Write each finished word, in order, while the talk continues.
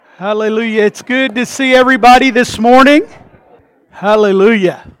Hallelujah. It's good to see everybody this morning.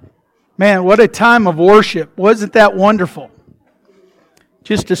 Hallelujah. Man, what a time of worship. Wasn't that wonderful?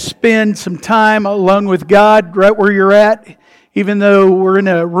 Just to spend some time alone with God right where you're at, even though we're in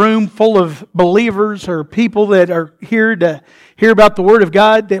a room full of believers or people that are here to hear about the Word of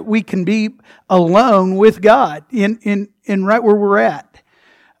God, that we can be alone with God in right where we're at.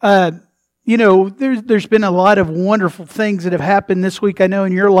 You know, there's been a lot of wonderful things that have happened this week, I know,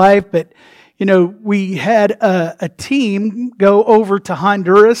 in your life, but, you know, we had a team go over to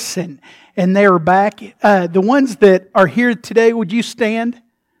Honduras, and they are back. The ones that are here today, would you stand?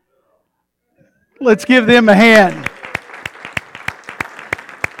 Let's give them a hand.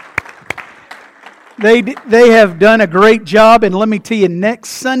 They have done a great job, and let me tell you, next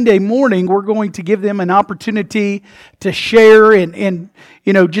Sunday morning, we're going to give them an opportunity to share and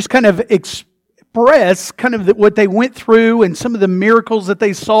you know, just kind of express kind of what they went through and some of the miracles that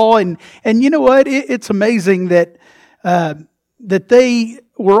they saw. And you know what? It's amazing that that they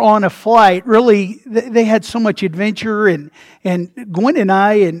were on a flight. Really, they had so much adventure, and Gwen and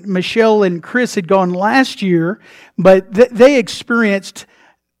I and Michelle and Chris had gone last year, but they experienced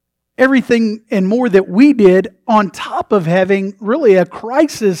everything and more that we did, on top of having really a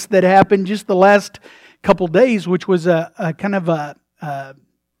crisis that happened just the last couple days, which was a kind of a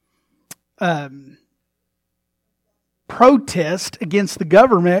protest against the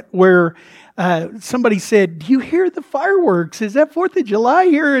government, where somebody said, "Do you hear the fireworks? Is that 4th of July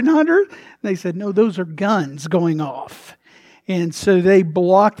here in Honduras?" And they said, "No, those are guns going off." And so they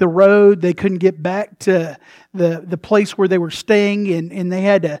blocked the road. They couldn't get back to the place where they were staying, and they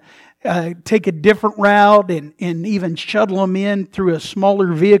had to take a different route and even shuttle them in through a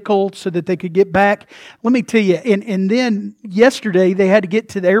smaller vehicle so that they could get back. Let me tell you, and then yesterday they had to get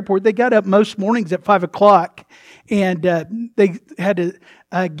to the airport. They got up most mornings at 5 o'clock, and they had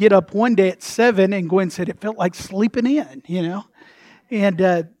to get up one day at 7, and Gwen said it felt like sleeping in, you know.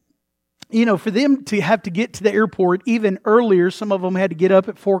 And you know, for them to have to get to the airport even earlier, some of them had to get up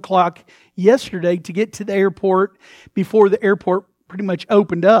at 4 o'clock yesterday to get to the airport before the airport pretty much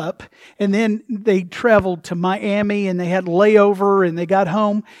opened up. And then they traveled to Miami, and they had layover, and they got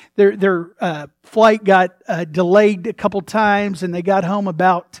home. Their flight got delayed a couple times, and they got home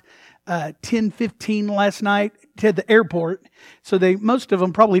about 10:15 last night to the airport. So most of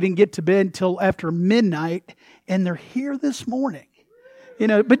them probably didn't get to bed until after midnight, and they're here this morning. You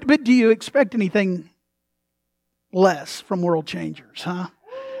know, but do you expect anything less from World Changers, huh?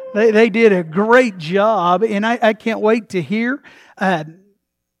 They did a great job, and I can't wait to hear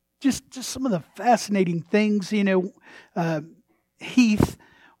just some of the fascinating things. You know, Heath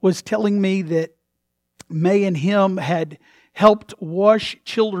was telling me that May and him had helped wash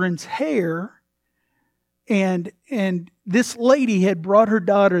children's hair, and this lady had brought her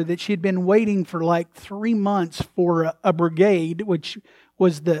daughter that she had been waiting for like 3 months for a brigade, which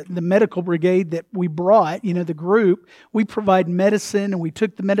was the medical brigade that we brought, you know, the group. We provide medicine, and we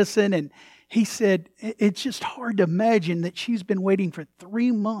took the medicine, and he said, it's just hard to imagine that she's been waiting for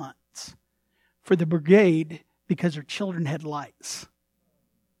 3 months for the brigade because her children had lice.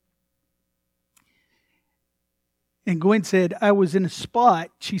 And Gwen said, I was in a spot,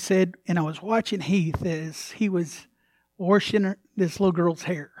 she said, and I was watching Heath as he was washing this little girl's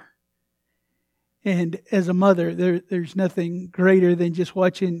hair. And as a mother, there's nothing greater than just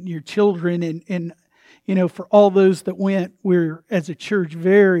watching your children. And you know, for all those that went, we're, as a church,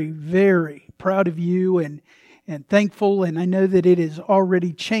 very, very proud of you and thankful. And I know that it has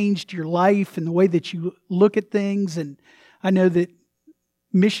already changed your life and the way that you look at things. And I know that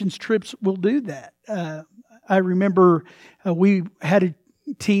missions trips will do that. I remember we had a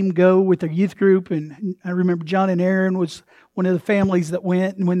team go with a youth group, and I remember John and Aaron was one of the families that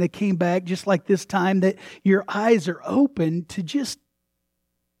went, and when they came back, just like this time, that your eyes are open to just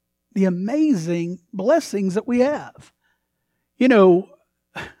the amazing blessings that we have. You know,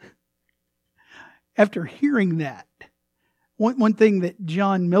 after hearing that, one thing that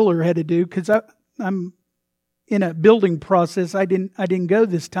John Miller had to do, because I'm in a building process, I didn't go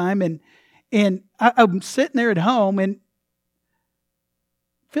this time, and I'm sitting there at home and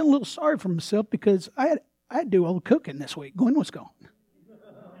feeling a little sorry for myself because I had to do all the cooking this week. Gwen was gone.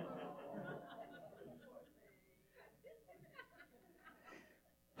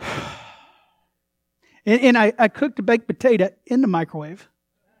 And I cooked a baked potato in the microwave.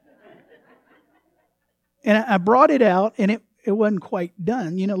 And I brought it out, and it wasn't quite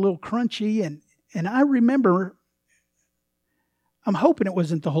done, you know, a little crunchy. And I remember, I'm hoping it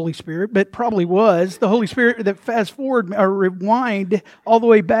wasn't the Holy Spirit, but probably was. The Holy Spirit that fast forward or rewind all the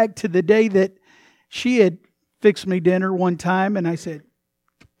way back to the day that she had fixed me dinner one time, and I said,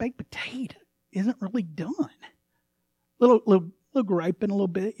 baked potato isn't really done. Little griping a little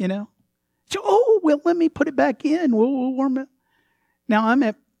bit, So, well, let me put it back in. We'll warm it. Now, I'm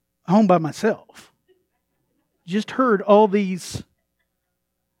at home by myself. Just heard all these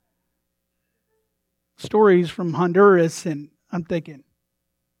stories from Honduras, and I'm thinking,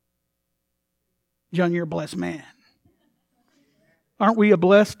 John, you're a blessed man. Aren't we a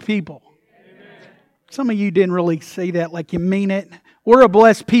blessed people? Amen. Some of you didn't really say that like you mean it. We're a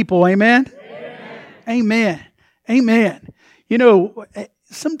blessed people, amen? Amen. Amen.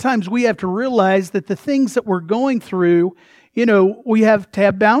 Sometimes we have to realize that the things that we're going through, we have to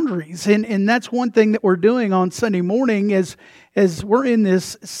have boundaries. And that's one thing that we're doing on Sunday morning as we're in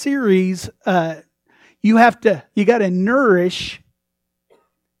this series. You got to nourish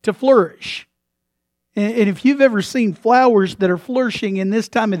to flourish. And if you've ever seen flowers that are flourishing in this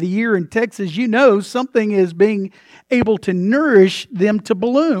time of the year in Texas, something is being able to nourish them to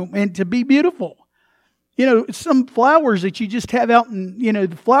bloom and to be beautiful. Some flowers that you just have out in,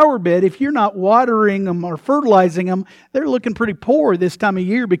 the flower bed, if you're not watering them or fertilizing them, they're looking pretty poor this time of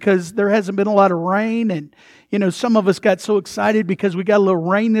year because there hasn't been a lot of rain. And, some of us got so excited because we got a little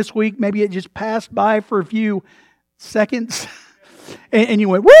rain this week. Maybe it just passed by for a few seconds. And you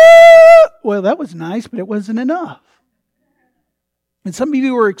went, woo! Well, that was nice, but it wasn't enough. And some of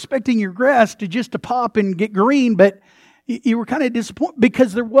you were expecting your grass to pop and get green, but you were kind of disappointed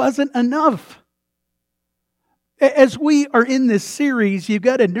because there wasn't enough. As we are in this series, you've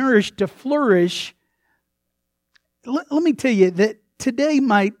got to nourish to flourish. Let me tell you that today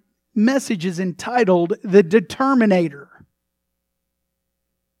my message is entitled The Determinator.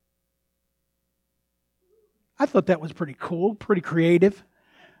 I thought that was pretty cool, pretty creative.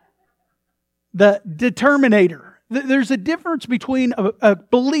 The Determinator. There's a difference between a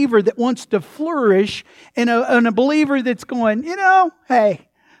believer that wants to flourish and a believer that's going, hey,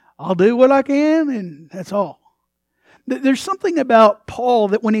 I'll do what I can and that's all. There's something about Paul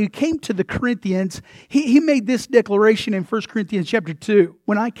that when he came to the Corinthians, he made this declaration in 1 Corinthians chapter 2.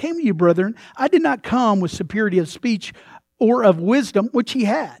 When I came to you, brethren, I did not come with superiority of speech or of wisdom, which he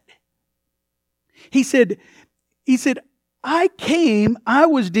had. He said, I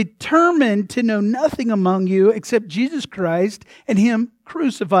was determined to know nothing among you except Jesus Christ and Him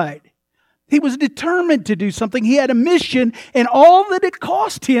crucified. He was determined to do something. He had a mission, and all that it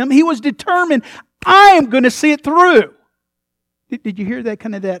cost him, he was determined, I am going to see it through. Did you hear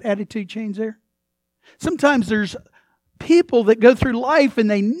that attitude change there? Sometimes there's people that go through life and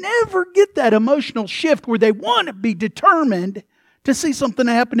they never get that emotional shift where they want to be determined to see something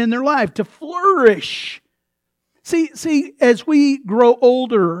happen in their life, to flourish. See, as we grow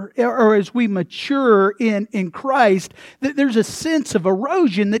older or as we mature in Christ, there's a sense of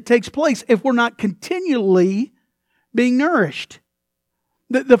erosion that takes place if we're not continually being nourished.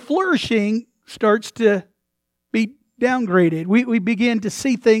 The flourishing starts to be downgraded. We begin to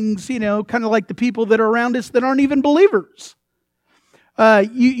see things, kind of like the people that are around us that aren't even believers.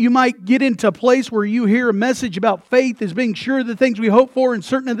 You might get into a place where you hear a message about faith as being sure of the things we hope for and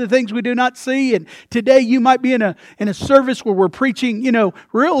certain of the things we do not see. And today you might be in a service where we're preaching,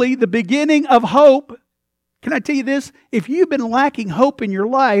 really the beginning of hope. Can I tell you this? If you've been lacking hope in your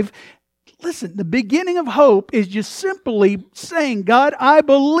life, listen, the beginning of hope is just simply saying, God, I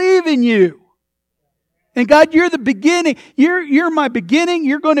believe in you. And God, you're the beginning. You're my beginning.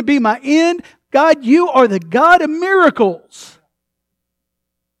 You're going to be my end. God, you are the God of miracles.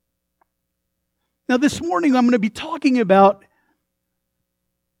 Now this morning I'm going to be talking about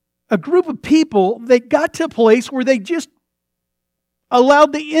a group of people that got to a place where they just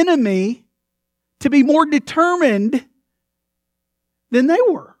allowed the enemy to be more determined than they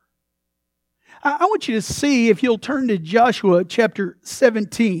were. I want you to see, if you'll turn to Joshua chapter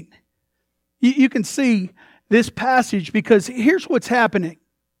 17. You can see this passage because here's what's happening.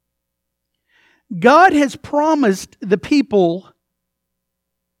 God has promised the people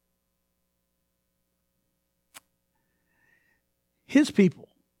His people,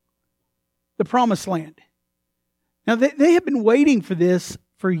 the promised land. Now they have been waiting for this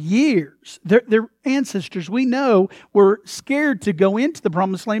for years. Their ancestors, we know, were scared to go into the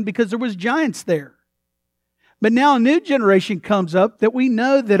promised land because there was giants there. But now a new generation comes up that we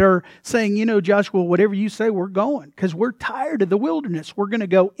know that are saying, Joshua, whatever you say, we're going. Because we're tired of the wilderness. We're going to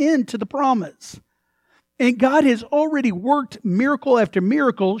go into the promise. And God has already worked miracle after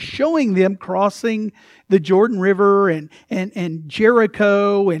miracle, showing them crossing the Jordan River and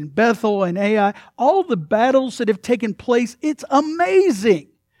Jericho and Bethel and Ai. All the battles that have taken place, it's amazing.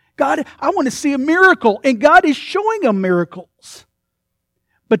 God, I want to see a miracle. And God is showing them miracles.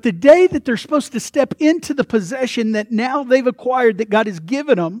 But the day that they're supposed to step into the possession that now they've acquired, that God has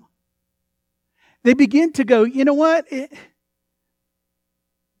given them, they begin to go, you know what?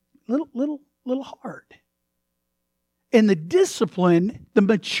 Little hard. And the discipline, the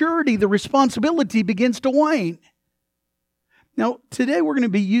maturity, the responsibility begins to wane. Now, today we're going to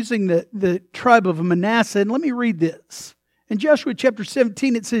be using the tribe of Manasseh. And let me read this. In Joshua chapter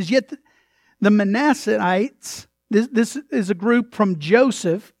 17, it says, "Yet the Manasseites," this is a group from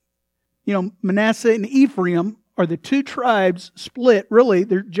Joseph. You know, Manasseh and Ephraim are the two tribes split. Really,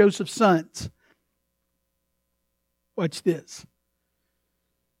 they're Joseph's sons. Watch this.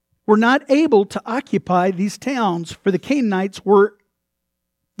 "Were not able to occupy these towns, for the Canaanites were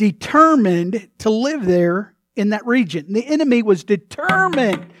determined to live there in that region." The enemy was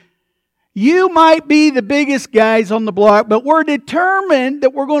determined. You might be the biggest guys on the block, but we're determined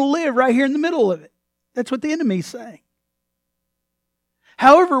that we're going to live right here in the middle of it. That's what the enemy's saying.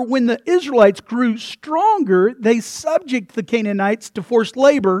 However, when the Israelites grew stronger, they subjected the Canaanites to forced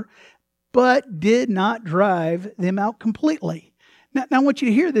labor, but did not drive them out completely. Now, I want you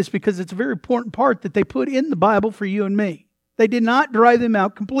to hear this because it's a very important part that they put in the Bible for you and me. They did not drive them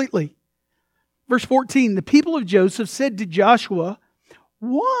out completely. Verse 14, "The people of Joseph said to Joshua,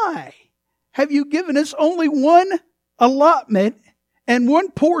 'Why have you given us only one allotment and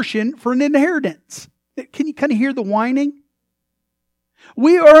one portion for an inheritance?'" Can you kind of hear the whining?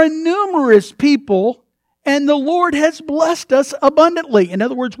 "We are a numerous people, and the Lord has blessed us abundantly." In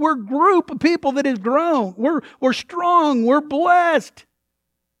other words, we're a group of people that has grown. We're strong. We're blessed.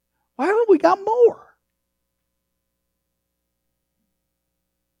 Why haven't we got more?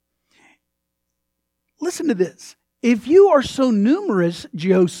 Listen to this. "If you are so numerous,"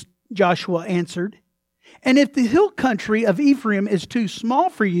 Joshua answered, "and if the hill country of Ephraim is too small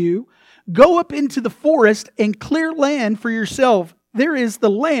for you, go up into the forest and clear land for yourself. There is the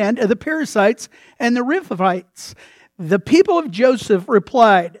land of the Perizzites and the Rephaites." The people of Joseph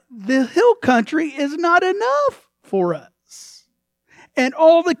replied, "The hill country is not enough for us. And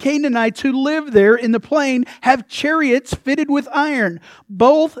all the Canaanites who live there in the plain have chariots fitted with iron,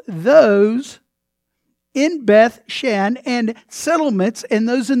 both those in Beth Shan and settlements and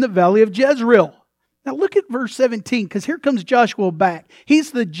those in the valley of Jezreel." Now look at verse 17, because here comes Joshua back.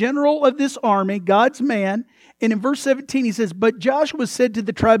 He's the general of this army, God's man. And in verse 17 he says, "But Joshua said to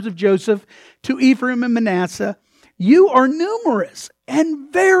the tribes of Joseph, to Ephraim and Manasseh, 'You are numerous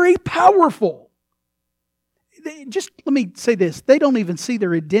and very powerful.'" Just let me say this. They don't even see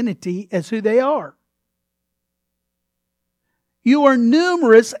their identity as who they are. "You are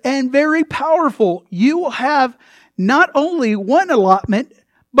numerous and very powerful. You will have not only one allotment,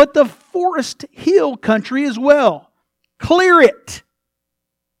 but the forest hill country as well. Clear it.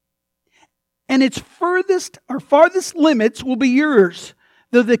 And its farthest limits will be yours.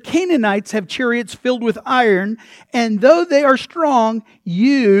 Though the Canaanites have chariots filled with iron, and though they are strong,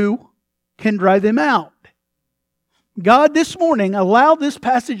 you can drive them out." God, this morning, allow this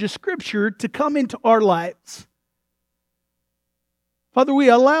passage of Scripture to come into our lives. Father, we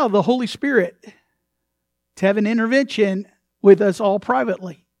allow the Holy Spirit to have an intervention with us all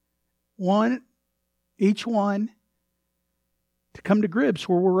privately. Each one, to come to grips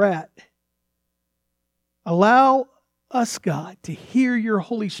where we're at. Allow us, God, to hear your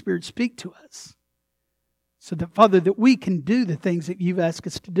Holy Spirit speak to us, so that, Father, that we can do the things that you've asked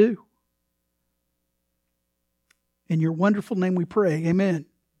us to do. In your wonderful name we pray. Amen.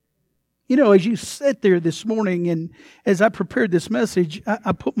 You know, as you sit there this morning, and as I prepared this message,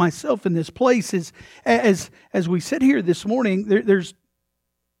 I put myself in this place. As we sit here this morning, there's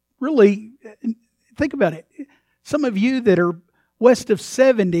really, think about it. Some of you that are west of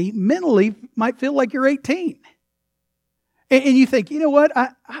 70 mentally might feel like you're 18. And you think, you know what,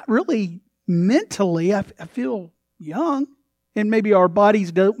 I really mentally, I feel young. And maybe our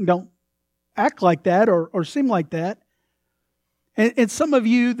bodies don't act like that or seem like that. And some of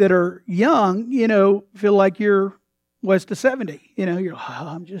you that are young, you know, feel like you're west of 70. You know, you're,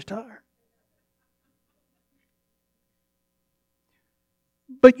 I'm just tired.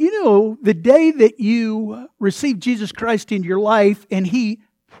 But you know, the day that you received Jesus Christ in your life and He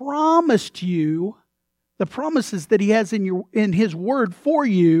promised you the promises that He has in His Word for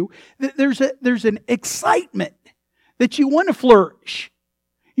you, there's an excitement that you want to flourish.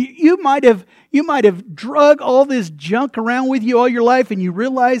 You might have drug all this junk around with you all your life, and you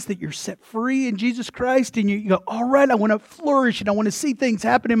realize that you're set free in Jesus Christ, and you go, all right, I want to flourish and I want to see things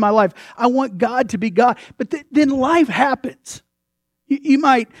happen in my life. I want God to be God. But then life happens. You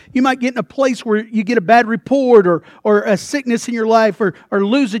might get in a place where you get a bad report or a sickness in your life or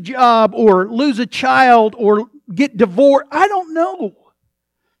lose a job or lose a child or get divorced. I don't know.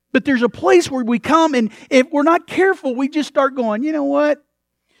 But there's a place where we come, and if we're not careful, we just start going, you know what?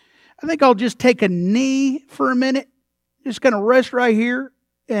 I think I'll just take a knee for a minute. Just going to rest right here.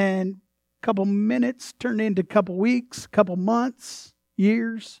 And a couple minutes turn into a couple weeks, a couple months,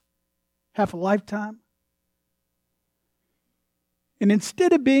 years, half a lifetime. And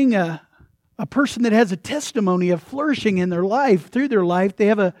instead of being a person that has a testimony of flourishing in their life, through their life, they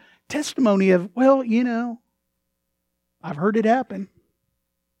have a testimony of, well, you know, I've heard it happen.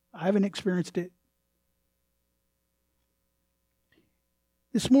 I haven't experienced it.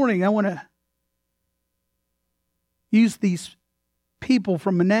 This morning, I want to use these people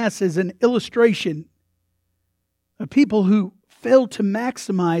from Manasseh as an illustration of people who failed to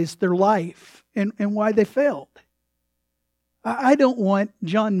maximize their life and why they failed. I don't want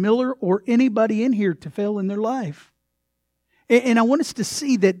John Miller or anybody in here to fail in their life. And I want us to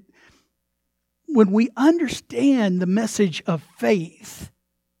see that when we understand the message of faith,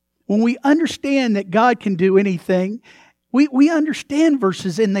 when we understand that God can do anything, we understand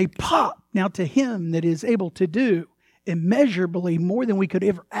verses and they pop. Now to Him that is able to do immeasurably more than we could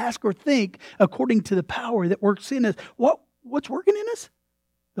ever ask or think, according to the power that works in us. What's working in us?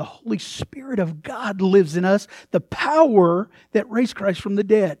 The Holy Spirit of God lives in us, the power that raised Christ from the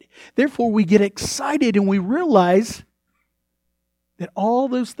dead. Therefore, we get excited and we realize that all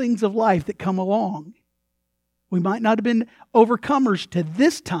those things of life that come along, we might not have been overcomers to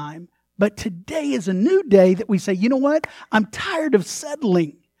this time, but today is a new day that we say, you know what? I'm tired of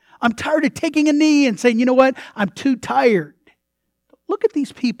settling. I'm tired of taking a knee and saying, you know what? I'm too tired. Look at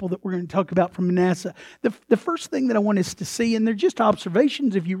these people that we're going to talk about from Manasseh. The first thing that I want us to see, and they're just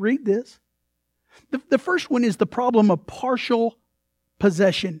observations if you read this. The first one is the problem of partial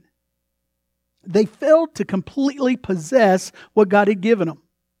possession. They failed to completely possess what God had given them.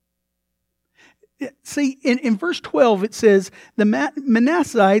 See, in verse 12 it says, the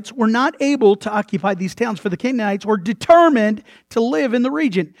Manassites were not able to occupy these towns, for the Canaanites were determined to live in the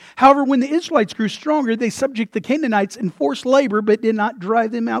region. However, when the Israelites grew stronger, they subject the Canaanites in forced labor, but did not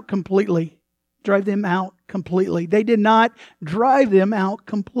drive them out completely. They did not drive them out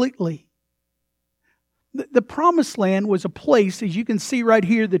completely. The Promised Land was a place, as you can see right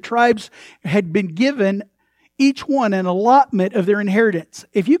here, the tribes had been given each one an allotment of their inheritance.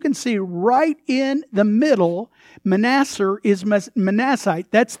 If you can see right in the middle, Manasseh is Manassite.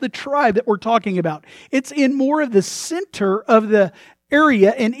 That's the tribe that we're talking about. It's in more of the center of the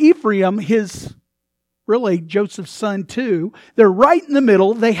area, and Ephraim, Joseph's son too. They're right in the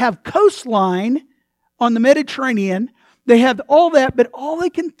middle. They have coastline on the Mediterranean. They have all that, but all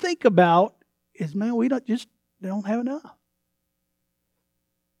they can think about is, man, they don't have enough.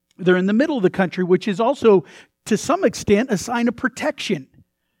 They're in the middle of the country, which is also, to some extent, a sign of protection.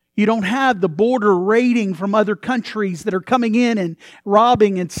 You don't have the border raiding from other countries that are coming in and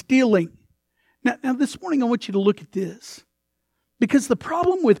robbing and stealing. Now this morning I want you to look at this. Because the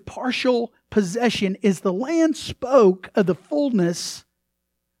problem with partial possession is the land spoke of the fullness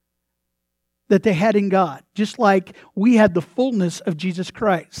that they had in God. Just like we had the fullness of Jesus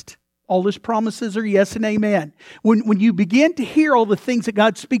Christ. All His promises are yes and amen. When you begin to hear all the things that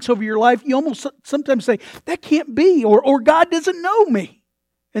God speaks over your life, you almost sometimes say, that can't be, or God doesn't know me.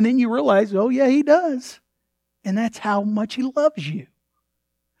 And then you realize, oh yeah, He does. And that's how much He loves you.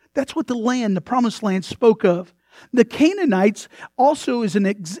 That's what the Promised Land spoke of. The Canaanites also is an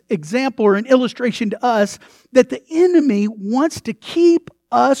example or an illustration to us that the enemy wants to keep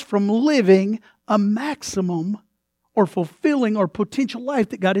us from living a maximum or fulfilling our potential life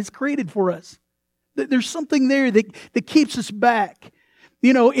that God has created for us. There's something there that keeps us back.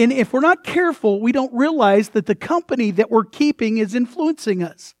 You know, and if we're not careful, we don't realize that the company that we're keeping is influencing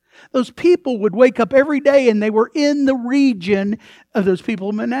us. Those people would wake up every day and they were in the region of those people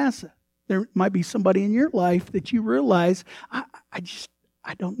of Manasseh. There might be somebody in your life that you realize, I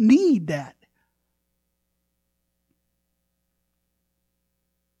don't need that.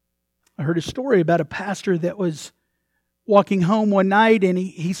 I heard a story about a pastor that was walking home one night and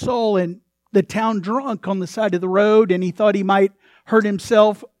he saw the town drunk on the side of the road, and he thought he might hurt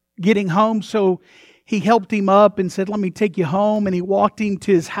himself getting home. So he helped him up and said, let me take you home. And he walked him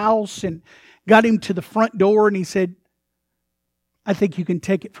to his house and got him to the front door. And he said, I think you can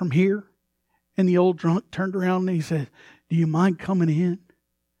take it from here. And the old drunk turned around and he said, do you mind coming in?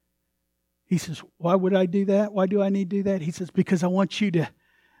 He says, why would I do that? Why do I need to do that? He says, because I want you to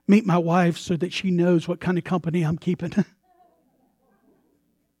meet my wife so that she knows what kind of company I'm keeping.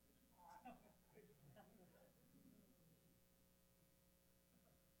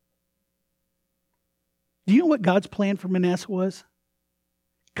 Do you know what God's plan for Manasseh was?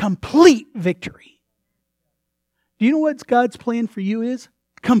 Complete victory. Do you know what God's plan for you is?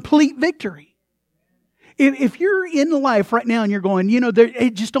 Complete victory. If you're in life right now and you're going,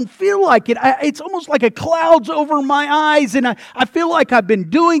 it just don't feel like it. It's almost like a cloud's over my eyes, and I feel like I've been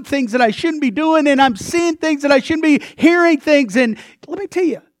doing things that I shouldn't be doing, and I'm seeing things that I shouldn't be, hearing things. And let me tell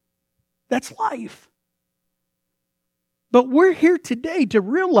you, that's life. But we're here today to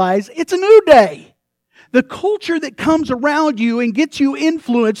realize it's a new day. The culture that comes around you and gets you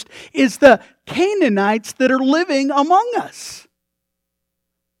influenced is the Canaanites that are living among us.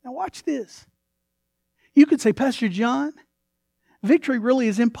 Now watch this. You could say, Pastor John, victory really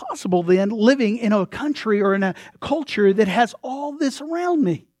is impossible then, living in a country or in a culture that has all this around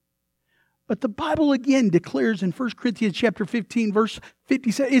me. But the Bible again declares in 1 Corinthians chapter 15, verse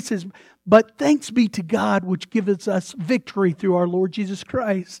 57, it says, "But thanks be to God which giveth us victory through our Lord Jesus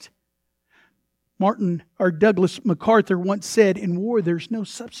Christ." Douglas MacArthur once said, "In war there's no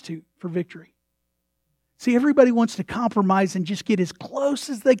substitute for victory." See, everybody wants to compromise and just get as close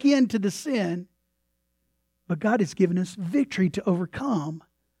as they can to the sin. But God has given us victory to overcome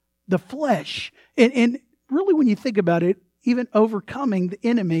the flesh. And really, when you think about it, even overcoming the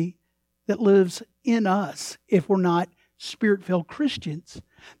enemy that lives in us, if we're not Spirit-filled Christians.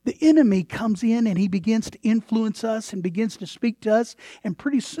 The enemy comes in and he begins to influence us and begins to speak to us. And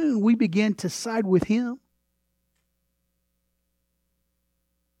pretty soon we begin to side with him.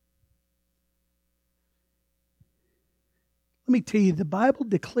 Let me tell you, the Bible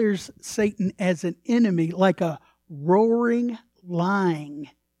declares Satan as an enemy, like a roaring lion,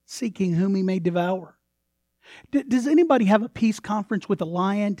 seeking whom he may devour. Does anybody have a peace conference with a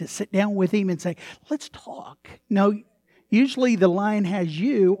lion to sit down with him and say, let's talk? No, usually the lion has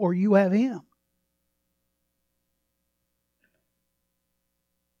you or you have him.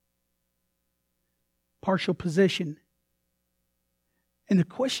 Partial possession. And the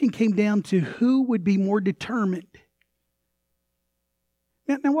question came down to who would be more determined.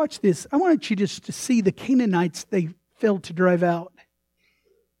 Now watch this. I want you just to see the Canaanites they failed to drive out.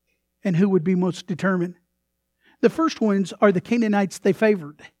 And who would be most determined. The first ones are the Canaanites they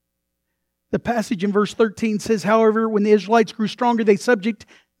favored. The passage in verse 13 says, however, when the Israelites grew stronger, they subject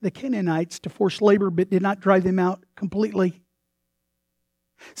the Canaanites to forced labor, but did not drive them out completely.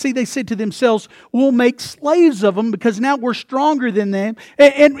 See, they said to themselves, we'll make slaves of them because now we're stronger than them.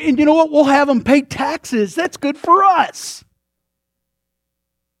 And you know what? We'll have them pay taxes. That's good for us.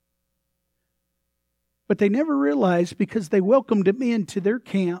 But they never realized, because they welcomed them into their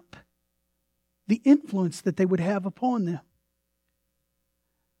camp, the influence that they would have upon them.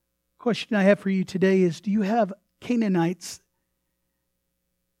 Question I have for you today is, do you have Canaanites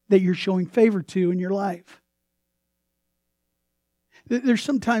that you're showing favor to in your life?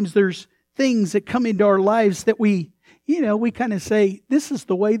 Sometimes there's things that come into our lives that we kind of say, this is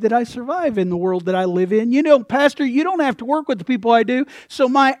the way that I survive in the world that I live in. Pastor, you don't have to work with the people I do. So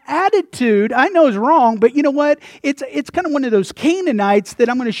my attitude, I know is wrong, but you know what? It's kind of one of those Canaanites that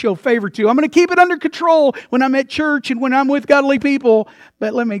I'm going to show favor to. I'm going to keep it under control when I'm at church and when I'm with godly people.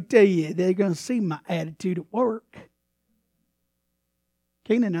 But let me tell you, they're going to see my attitude at work.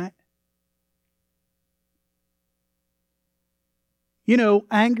 Canaanite.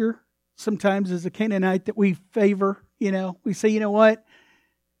 Anger sometimes is a Canaanite that we favor. We say, you know what?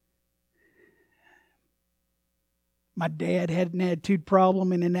 My dad had an attitude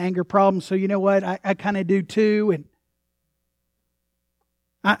problem and an anger problem, so you know what? I kind of do too. And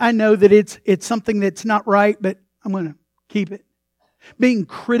I know that it's something that's not right, but I'm going to keep it. Being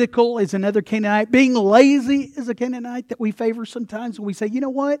critical is another Canaanite. Being lazy is a Canaanite that we favor sometimes. And we say, you know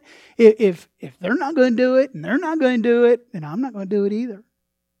what? If they're not going to do it and they're not going to do it, then I'm not going to do it either.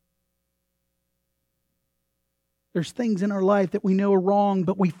 There's things in our life that we know are wrong,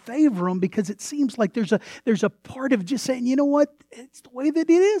 but we favor them because it seems like there's a part of just saying, you know what? It's the way that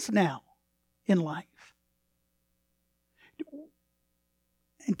it is now in life.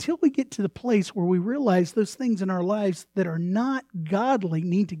 Until we get to the place where we realize those things in our lives that are not godly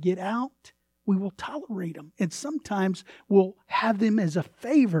need to get out, we will tolerate them. And sometimes we'll have them as a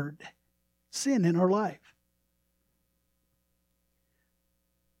favored sin in our life.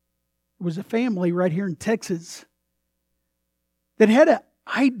 There was a family right here in Texas that had an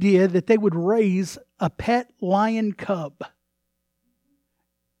idea that they would raise a pet lion cub.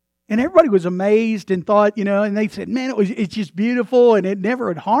 And everybody was amazed and thought, and they said, man, it's just beautiful and it never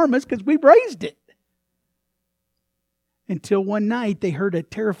would harm us because we raised it. Until one night they heard a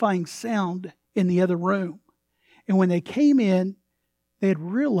terrifying sound in the other room. And when they came in, they had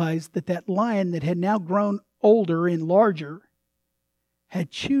realized that lion that had now grown older and larger had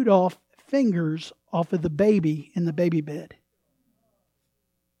chewed off fingers off of the baby in the baby bed.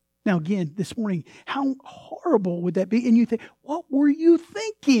 Now again, this morning, how horrible would that be? And you think, what were you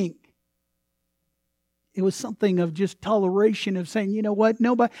thinking? It was something of just toleration of saying, you know what,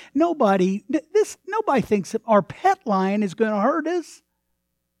 nobody thinks that our pet lion is going to hurt us.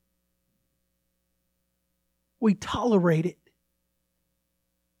 We tolerate it.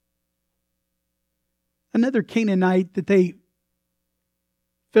 Another Canaanite that they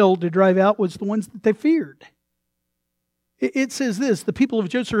failed to drive out was the ones that they feared. It says this, the people of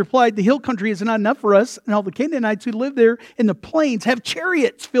Joseph replied, the hill country is not enough for us, and all the Canaanites who live there in the plains have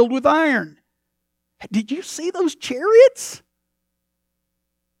chariots filled with iron. Did you see those chariots?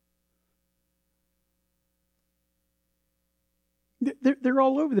 They're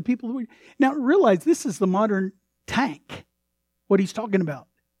all over the people. Now realize this is the modern tank, what he's talking about.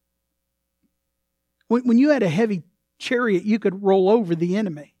 When you had a heavy chariot, you could roll over the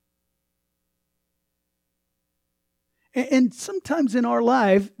enemy. And sometimes in our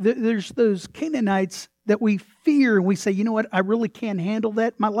life, there's those Canaanites that we fear and we say, you know what, I really can't handle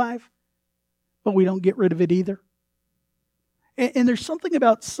that in my life. But we don't get rid of it either. And there's something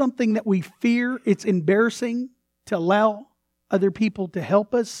about something that we fear. It's embarrassing to allow other people to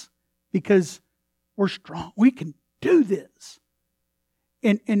help us because we're strong. We can do this.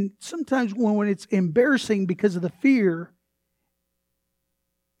 And sometimes when it's embarrassing because of the fear,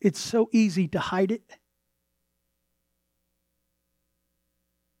 it's so easy to hide it.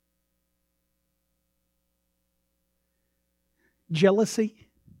 Jealousy.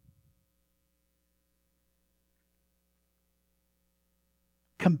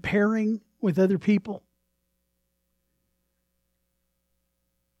 Comparing with other people.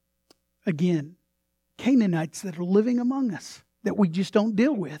 Again, Canaanites that are living among us that we just don't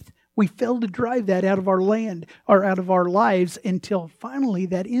deal with. We fail to drive that out of our land or out of our lives until finally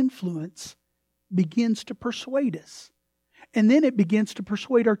that influence begins to persuade us. And then it begins to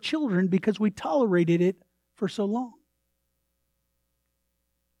persuade our children because we tolerated it for so long.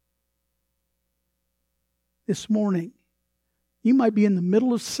 This morning, you might be in the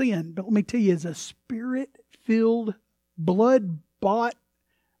middle of sin, but let me tell you, as a Spirit-filled, blood-bought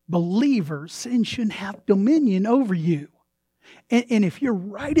believer, sin shouldn't have dominion over you. And if you're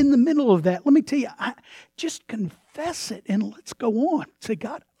right in the middle of that, let me tell you, just confess it and let's go on. Say,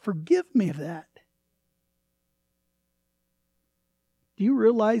 God, forgive me of that. Do you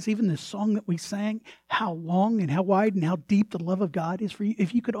realize even the song that we sang, how long and how wide and how deep the love of God is for you?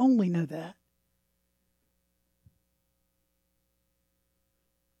 If you could only know that.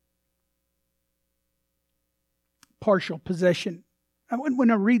 Partial possession.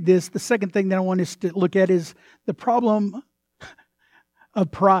 When I read this, the second thing that I want us to look at is the problem of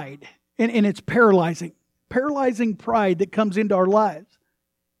pride. And it's paralyzing. Paralyzing pride that comes into our lives.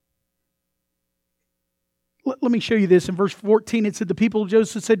 Let me show you this. In verse 14, it said, the people of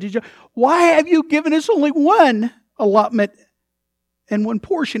Joseph said to Joseph, why have you given us only one allotment and one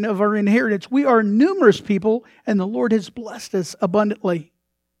portion of our inheritance? We are numerous people, and the Lord has blessed us abundantly.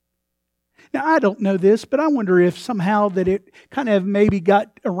 Now, I don't know this, but I wonder if somehow that it kind of maybe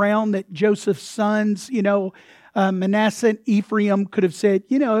got around that Joseph's sons, Manasseh and Ephraim could have said,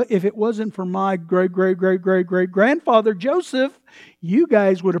 if it wasn't for my great-great-great-great-great-grandfather Joseph, you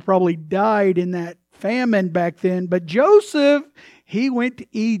guys would have probably died in that famine back then. But Joseph, he went to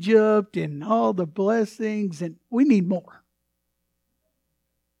Egypt and all the blessings, and we need more.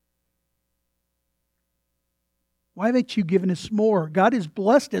 Why haven't you given us more? God has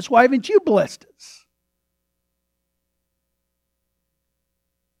blessed us. Why haven't you blessed us?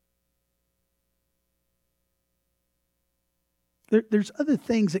 There's other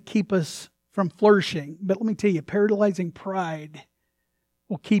things that keep us from flourishing. But let me tell you, paralyzing pride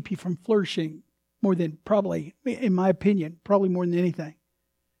will keep you from flourishing more than probably, in my opinion, probably more than anything.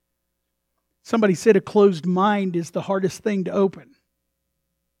 Somebody said a closed mind is the hardest thing to open.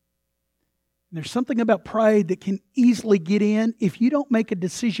 There's something about pride that can easily get in. If you don't make a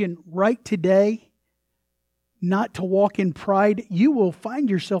decision right today not to walk in pride, you will find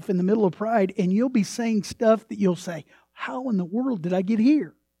yourself in the middle of pride and you'll be saying stuff that you'll say, how in the world did I get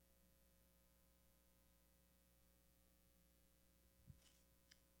here?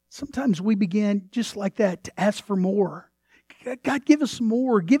 Sometimes we begin just like that to ask for more. God, give us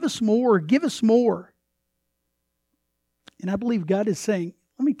more, give us more, give us more. And I believe God is saying,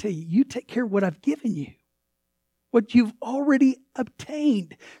 let me tell you, you take care of what I've given you. What you've already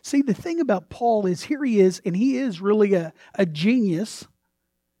obtained. See, the thing about Paul is here he is, and he is really a genius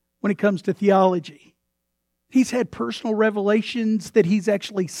when it comes to theology. He's had personal revelations that he's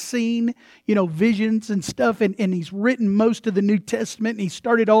actually seen, visions and stuff. And he's written most of the New Testament. And he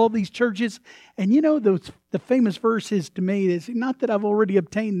started all these churches. And the famous verse is to me is not that I've already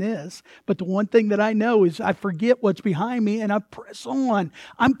obtained this, but the one thing that I know is I forget what's behind me and I press on.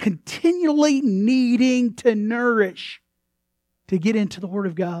 I'm continually needing to nourish, to get into the Word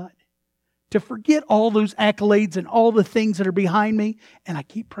of God, to forget all those accolades and all the things that are behind me. And I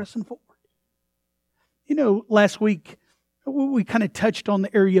keep pressing forward. Last week, we kind of touched on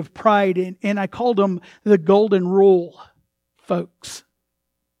the area of pride, and I called them the golden rule folks.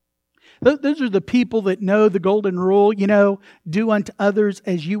 Those are the people that know the golden rule, do unto others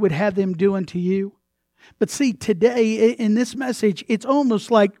as you would have them do unto you. But see, today, in this message, it's almost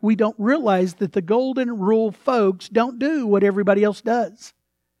like we don't realize that the golden rule folks don't do what everybody else does.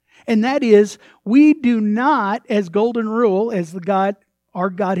 And that is, we do not, as golden rule, as our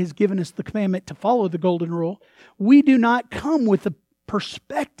God has given us the commandment to follow the golden rule, we do not come with the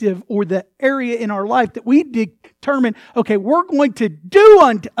perspective or the area in our life that we determine, okay, we're going to do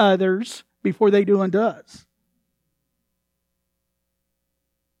unto others before they do unto us.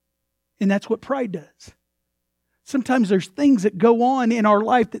 And that's what pride does. Sometimes there's things that go on in our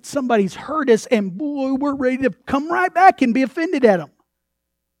life that somebody's hurt us and boy, we're ready to come right back and be offended at them.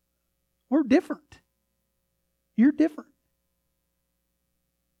 We're different. You're different.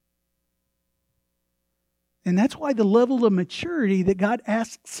 And that's why the level of maturity that God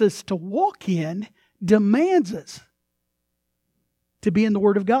asks us to walk in demands us to be in the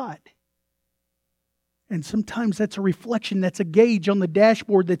Word of God. And sometimes that's a reflection, that's a gauge on the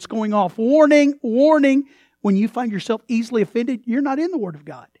dashboard that's going off. Warning, warning. When you find yourself easily offended, you're not in the Word of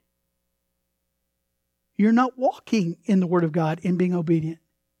God. You're not walking in the Word of God and being obedient.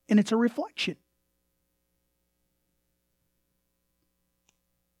 And it's a reflection.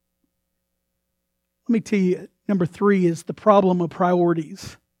 Let me tell you, number 3 is the problem of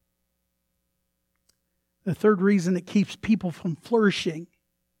priorities. The third reason that keeps people from flourishing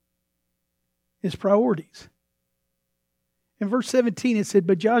is priorities. In verse 17 it said,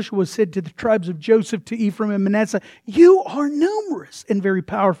 "But Joshua said to the tribes of Joseph, to Ephraim and Manasseh, you are numerous and very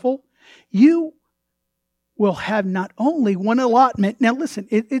powerful. You will have not only one allotment." Now listen,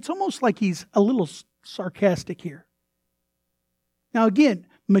 it's almost like he's a little sarcastic here. Now again,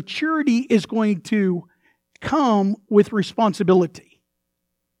 maturity is going to come with responsibility.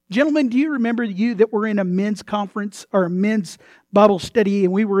 Gentlemen, do you remember that were in a men's conference or a men's Bible study,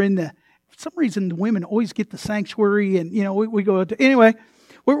 and we were in for some reason the women always get the sanctuary, and we go out to, anyway,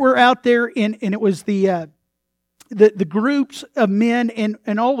 we're out there, and it was the groups of men, and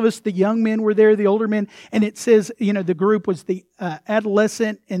all of us, the young men were there, the older men, and it says, the group was the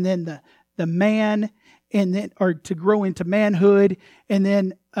adolescent, and then the man, and then, or to grow into manhood, and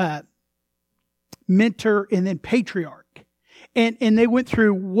then mentor, and then patriarch. And they went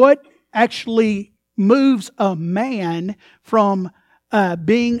through what actually moves a man from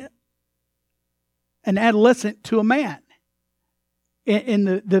being an adolescent to a man.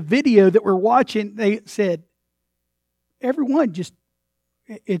 In the video that we're watching, they said, everyone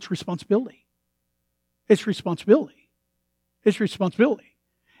it's responsibility. It's responsibility. It's responsibility.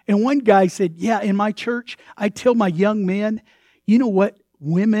 And one guy said, yeah, in my church, I tell my young men, you know what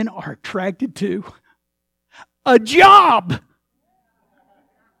women are attracted to? A job!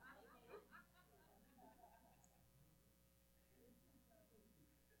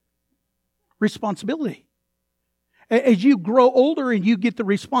 Responsibility. As you grow older and you get the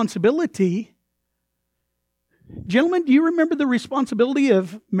responsibility, gentlemen, do you remember the responsibility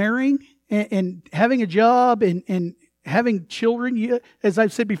of marrying and having a job and having children? As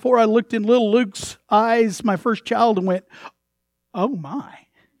I've said before, I looked in little Luke's eyes, my first child, and went, oh my,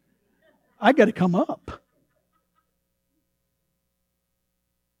 I got to come up.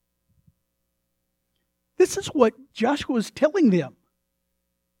 This is what Joshua was telling them.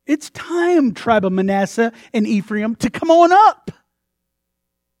 It's time, tribe of Manasseh and Ephraim, to come on up.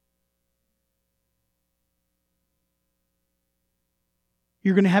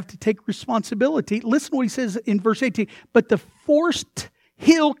 You're going to have to take responsibility. Listen to what he says in verse 18. But the forest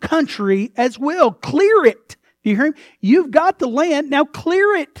hill country as well, clear it. Do you hear him? You've got the land, now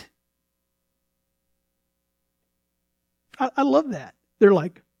clear it. I love that. They're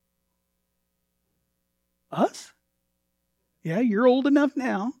like, us? Yeah, you're old enough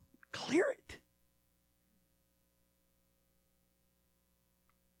now. Clear it.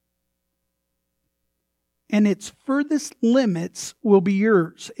 And its furthest limits will be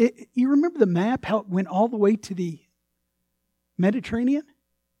yours. You remember the map, how it went all the way to the Mediterranean?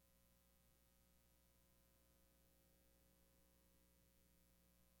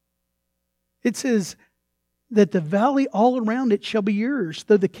 It says, that the valley all around it shall be yours.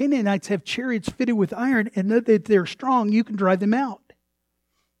 Though the Canaanites have chariots fitted with iron, and though that they're strong, you can drive them out.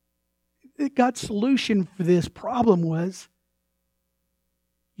 God's solution for this problem was,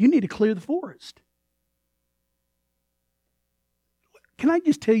 you need to clear the forest. Can I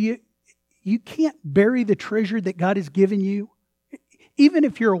just tell you, you can't bury the treasure that God has given you, even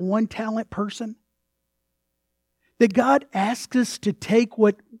if you're a one-talent person. That God asks us to take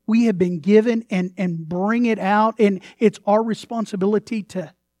what we have been given and bring it out, and it's our responsibility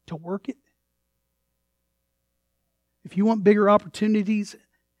to work it. If you want bigger opportunities,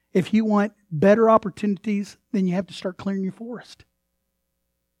 if you want better opportunities, then you have to start clearing your forest.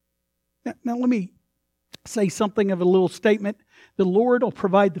 Now let me say something of a little statement. The Lord will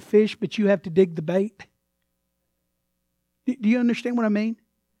provide the fish, but you have to dig the bait. Do you understand what I mean?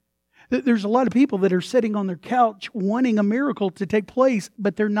 There's a lot of people that are sitting on their couch wanting a miracle to take place,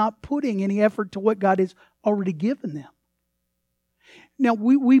 but they're not putting any effort to what God has already given them. Now,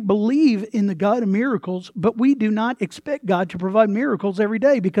 we believe in the God of miracles, but we do not expect God to provide miracles every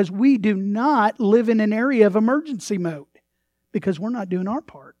day because we do not live in an area of emergency mode because we're not doing our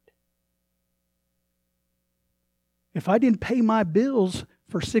part. If I didn't pay my bills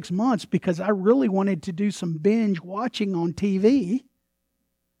for 6 months because I really wanted to do some binge watching on TV,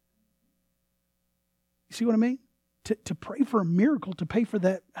 you see what I mean? To pray for a miracle, to pay for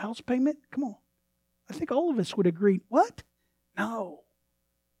that house payment? Come on. I think all of us would agree. What? No.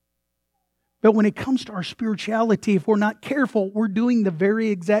 But when it comes to our spirituality, if we're not careful, we're doing the very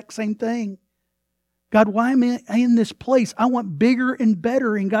exact same thing. God, why am I in this place? I want bigger and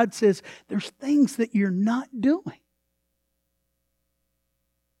better. And God says, there's things that you're not doing.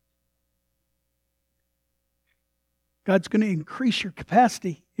 God's going to increase your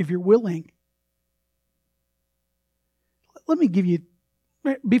capacity if you're willing. Let me give you,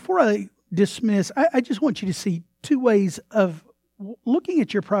 before I dismiss, I just want you to see two ways of looking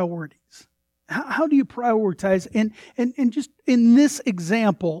at your priorities. How do you prioritize? And just in this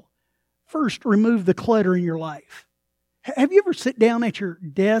example, first, remove the clutter in your life. Have you ever sit down at your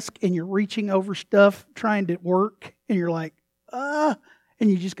desk and you're reaching over stuff trying to work and you're like, and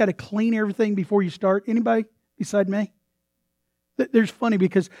you just got to clean everything before you start? Anybody beside me? There's funny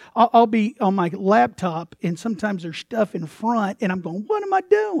because I'll be on my laptop and sometimes there's stuff in front and I'm going, what am I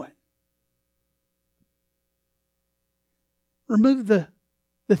doing? Remove the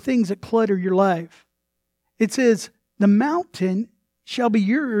things that clutter your life. It says, the mountain shall be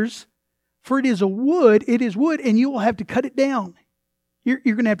yours, for it is wood, and you will have to cut it down. You're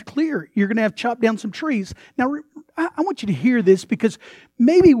going to have to clear it. You're going to have to chop down some trees. Now, I want you to hear this because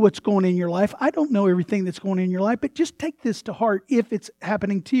maybe what's going on in your life, I don't know everything that's going on in your life, but just take this to heart if it's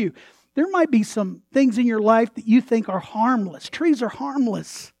happening to you. There might be some things in your life that you think are harmless. Trees are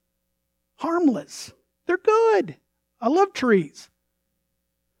harmless. Harmless. They're good. I love trees.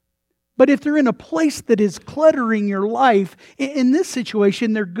 But if they're in a place that is cluttering your life, in this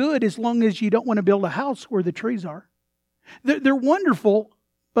situation, they're good as long as you don't want to build a house where the trees are. They're wonderful,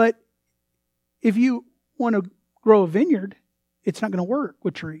 but if you want to grow a vineyard, it's not going to work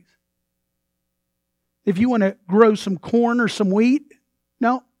with trees. If you want to grow some corn or some wheat,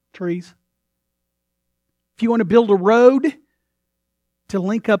 no, trees. If you want to build a road to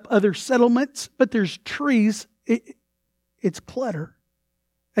link up other settlements, but there's trees, it's clutter.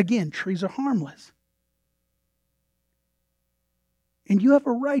 Again, trees are harmless. And you have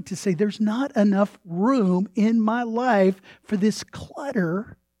a right to say, there's not enough room in my life for this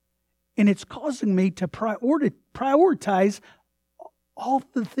clutter, and it's causing me to prioritize all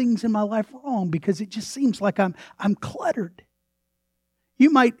the things in my life wrong because it just seems like I'm cluttered.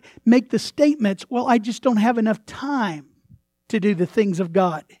 You might make the statements, well, I just don't have enough time to do the things of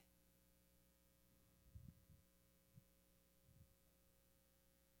God.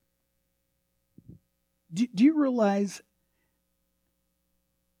 Do you realize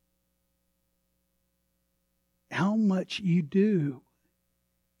how much you do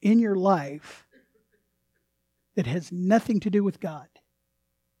in your life that has nothing to do with God?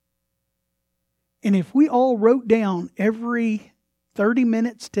 And if we all wrote down every 30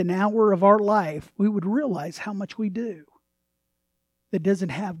 minutes to an hour of our life, we would realize how much we do that doesn't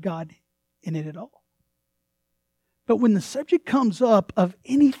have God in it at all. But when the subject comes up of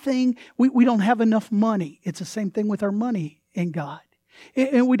anything, we don't have enough money. It's the same thing with our money in God.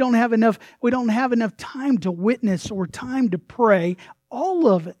 And we don't have enough time to witness or time to pray. All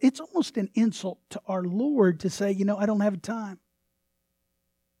of it, it's almost an insult to our Lord to say, I don't have time.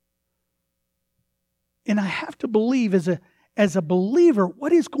 And I have to believe as a believer,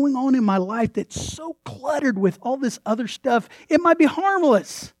 what is going on in my life that's so cluttered with all this other stuff, it might be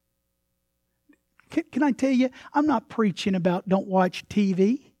harmless. Can I tell you, I'm not preaching about don't watch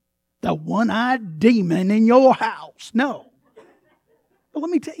TV, the one-eyed demon in your house. No. But let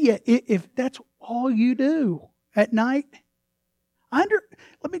me tell you, if that's all you do at night,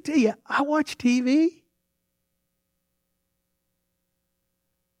 let me tell you, I watch TV.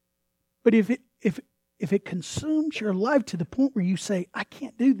 But if it consumes your life to the point where you say, I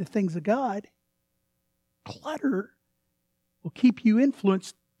can't do the things of God, clutter will keep you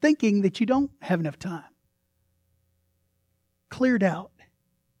influenced, thinking that you don't have enough time. Clear it out.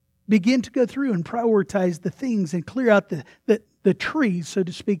 Begin to go through and prioritize the things and clear out the trees, so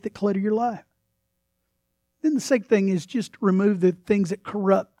to speak, that clutter your life. Then the second thing is just remove the things that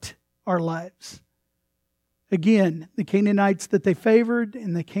corrupt our lives. Again, the Canaanites that they favored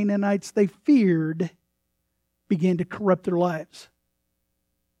and the Canaanites they feared began to corrupt their lives.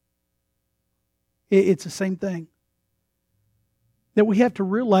 It's the same thing. That we have to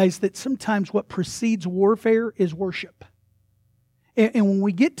realize that sometimes what precedes warfare is worship. And when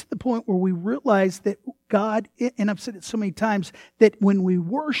we get to the point where we realize that God, and I've said it so many times, that when we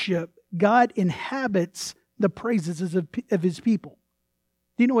worship, God inhabits the praises of His people.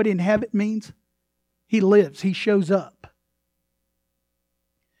 Do you know what inhabit means? He lives. He shows up.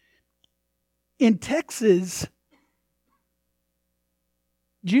 In Texas,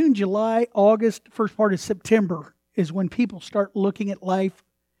 June, July, August, first part of September is when people start looking at life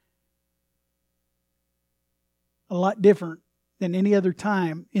a lot different than any other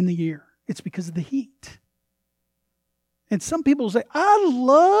time in the year. It's because of the heat. And some people say, I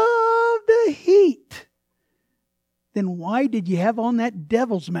love the heat. Then why did you have on that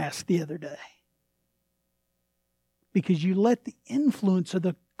devil's mask the other day? Because you let the influence of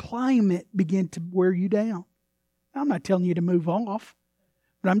the climate begin to wear you down. I'm not telling you to move off,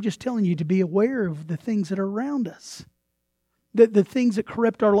 but I'm just telling you to be aware of the things that are around us. The things that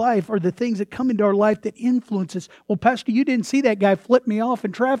corrupt our life or the things that come into our life that influence us. Well, Pastor, you didn't see that guy flip me off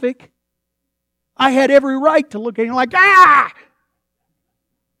in traffic. I had every right to look at him like, ah!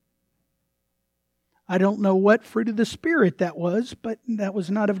 I don't know what fruit of the Spirit that was, but that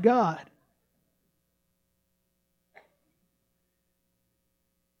was not of God.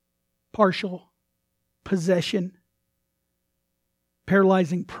 Partial possession,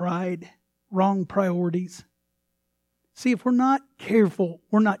 paralyzing pride, wrong priorities. See, if we're not careful,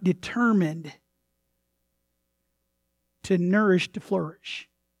 we're not determined to nourish, to flourish.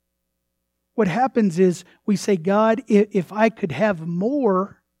 What happens is we say, God, if I could have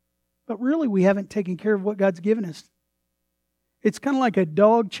more, but really we haven't taken care of what God's given us. It's kind of like a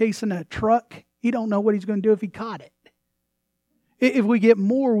dog chasing a truck. He don't know what he's going to do if he caught it. If we get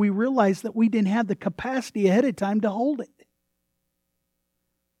more, we realize that we didn't have the capacity ahead of time to hold it.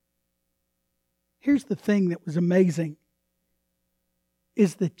 Here's the thing that was amazing,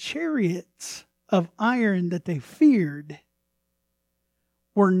 is the chariots of iron that they feared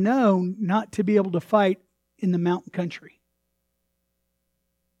were known not to be able to fight in the mountain country.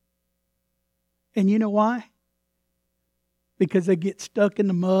 And you know why? Because they get stuck in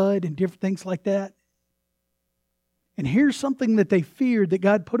the mud and different things like that. And here's something that they feared, that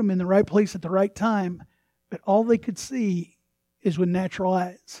God put them in the right place at the right time, but all they could see is with natural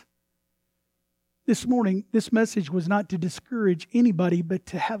eyes. This morning, this message was not to discourage anybody, but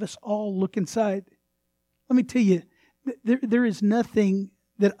to have us all look inside. Let me tell you, there is nothing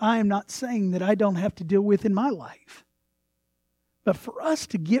that I am not saying that I don't have to deal with in my life. But for us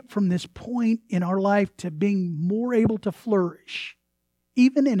to get from this point in our life to being more able to flourish,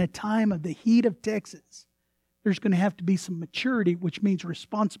 even in a time of the heat of Texas, there's going to have to be some maturity, which means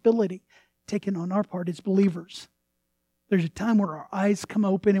responsibility taken on our part as believers. There's a time where our eyes come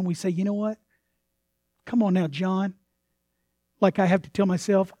open and we say, you know what? Come on now, John. Like I have to tell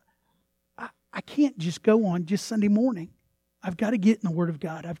myself, I can't just go on just Sunday morning. I've got to get in the Word of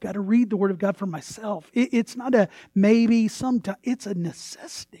God. I've got to read the Word of God for myself. It's not a maybe, sometime. It's a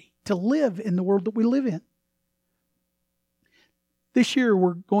necessity to live in the world that we live in. This year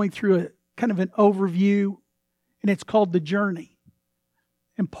we're going through a kind of an overview, and it's called The Journey.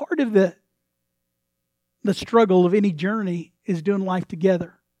 And part of the struggle of any journey is doing life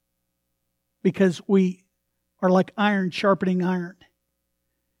together. Because we are like iron sharpening iron.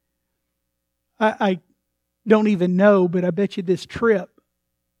 I don't even know, but I bet you this trip,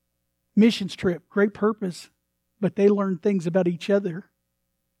 missions trip, great purpose, but they learned things about each other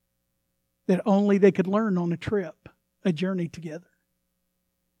that only they could learn on a trip, a journey together.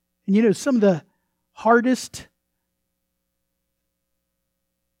 And you know, some of the hardest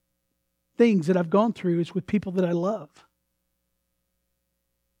things that I've gone through is with people that I love.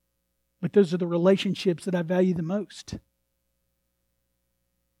 But those are the relationships that I value the most.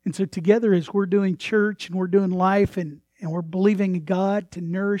 And so together as we're doing church and we're doing life and we're believing in God to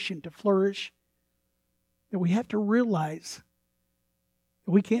nourish and to flourish, that we have to realize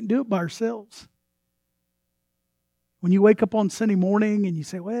that we can't do it by ourselves. When you wake up on Sunday morning and you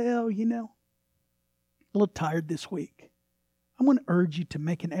say, well, I'm a little tired this week, I'm going to urge you to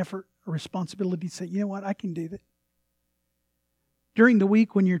make an effort, a responsibility to say, you know what, I can do that. During the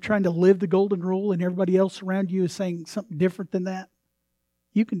week when you're trying to live the golden rule and everybody else around you is saying something different than that,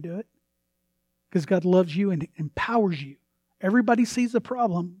 you can do it. Because God loves you and empowers you. Everybody sees the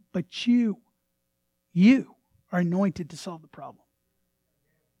problem, but you are anointed to solve the problem.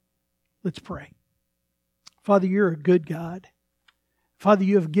 Let's pray. Father, you're a good God. Father,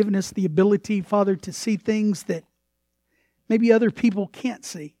 you have given us the ability, Father, to see things that maybe other people can't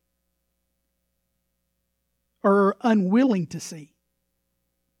see or are unwilling to see.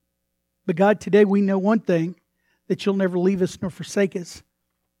 But God, today we know one thing, that you'll never leave us nor forsake us.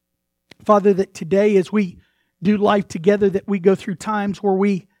 Father, that today as we do life together, that we go through times where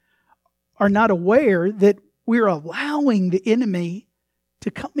we are not aware that we're allowing the enemy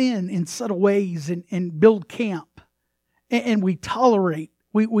to come in subtle ways and build camp. And we tolerate,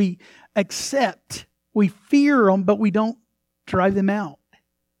 we accept, we fear them, but we don't drive them out.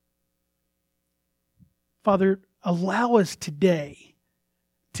 Father, allow us today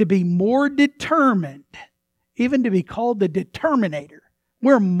to be more determined, even to be called the Determinator.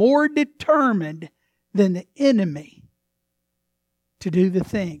 We're more determined than the enemy to do the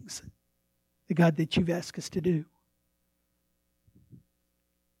things, the God, that you've asked us to do.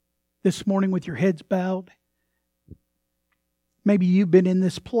 This morning with your heads bowed, maybe you've been in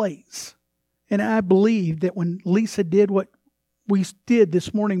this place. And I believe that when Lisa did what we did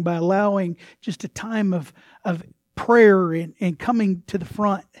this morning by allowing just a time of prayer and coming to the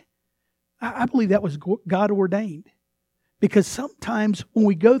front, I believe that was God ordained. Because sometimes when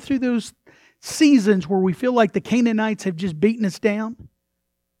we go through those seasons where we feel like the Canaanites have just beaten us down,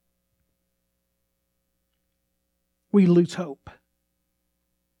 we lose hope.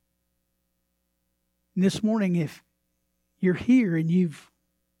 And this morning, if you're here and you've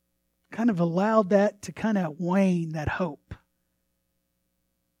kind of allowed that to kind of wane, that hope,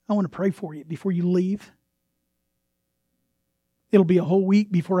 I want to pray for you before you leave. It'll be a whole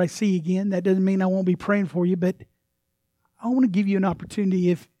week before I see you again. That doesn't mean I won't be praying for you, but I want to give you an opportunity.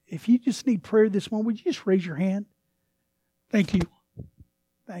 If you just need prayer this morning, would you just raise your hand? Thank you.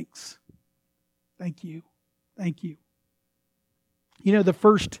 Thanks. Thank you. Thank you. The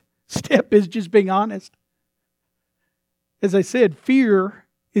first step is just being honest. As I said, fear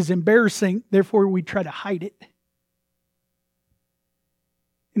is embarrassing, therefore we try to hide it.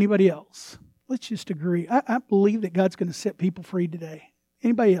 Anybody else? Let's just agree. I believe that God's going to set people free today.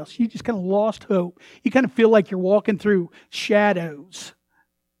 Anybody else? You just kind of lost hope. You kind of feel like you're walking through shadows.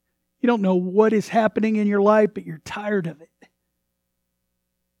 You don't know what is happening in your life, but you're tired of it.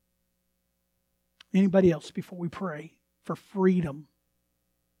 Anybody else before we pray for freedom?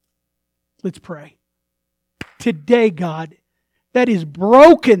 Let's pray. Today, God, that is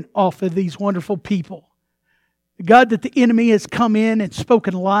broken off of these wonderful people. God, that the enemy has come in and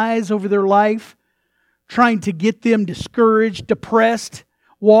spoken lies over their life, trying to get them discouraged, depressed,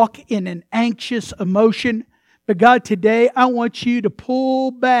 walk in an anxious emotion. But God, today I want you to pull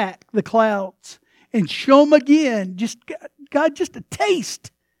back the clouds and show them again, just a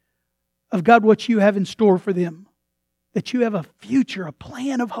taste of God, what you have in store for them. That you have a future, a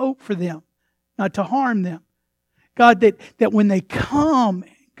plan of hope for them, not to harm them. God, that when they come,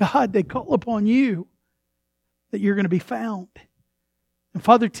 God, they call upon you, that you're going to be found. And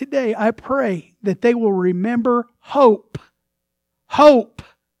Father, today I pray that they will remember hope. Hope.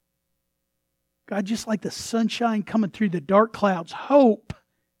 God, just like the sunshine coming through the dark clouds, hope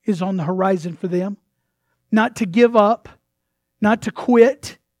is on the horizon for them. Not to give up, not to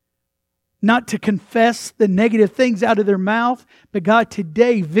quit, not to confess the negative things out of their mouth, but God,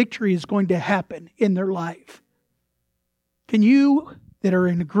 today victory is going to happen in their life. Can you that are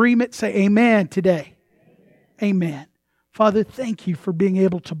in agreement say amen today? Amen. Father, thank you for being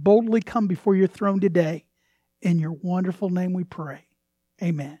able to boldly come before your throne today. In your wonderful name we pray.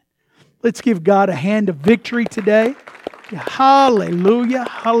 Amen. Let's give God a hand of victory today. Hallelujah,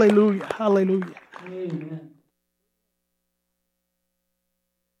 hallelujah, hallelujah. Amen.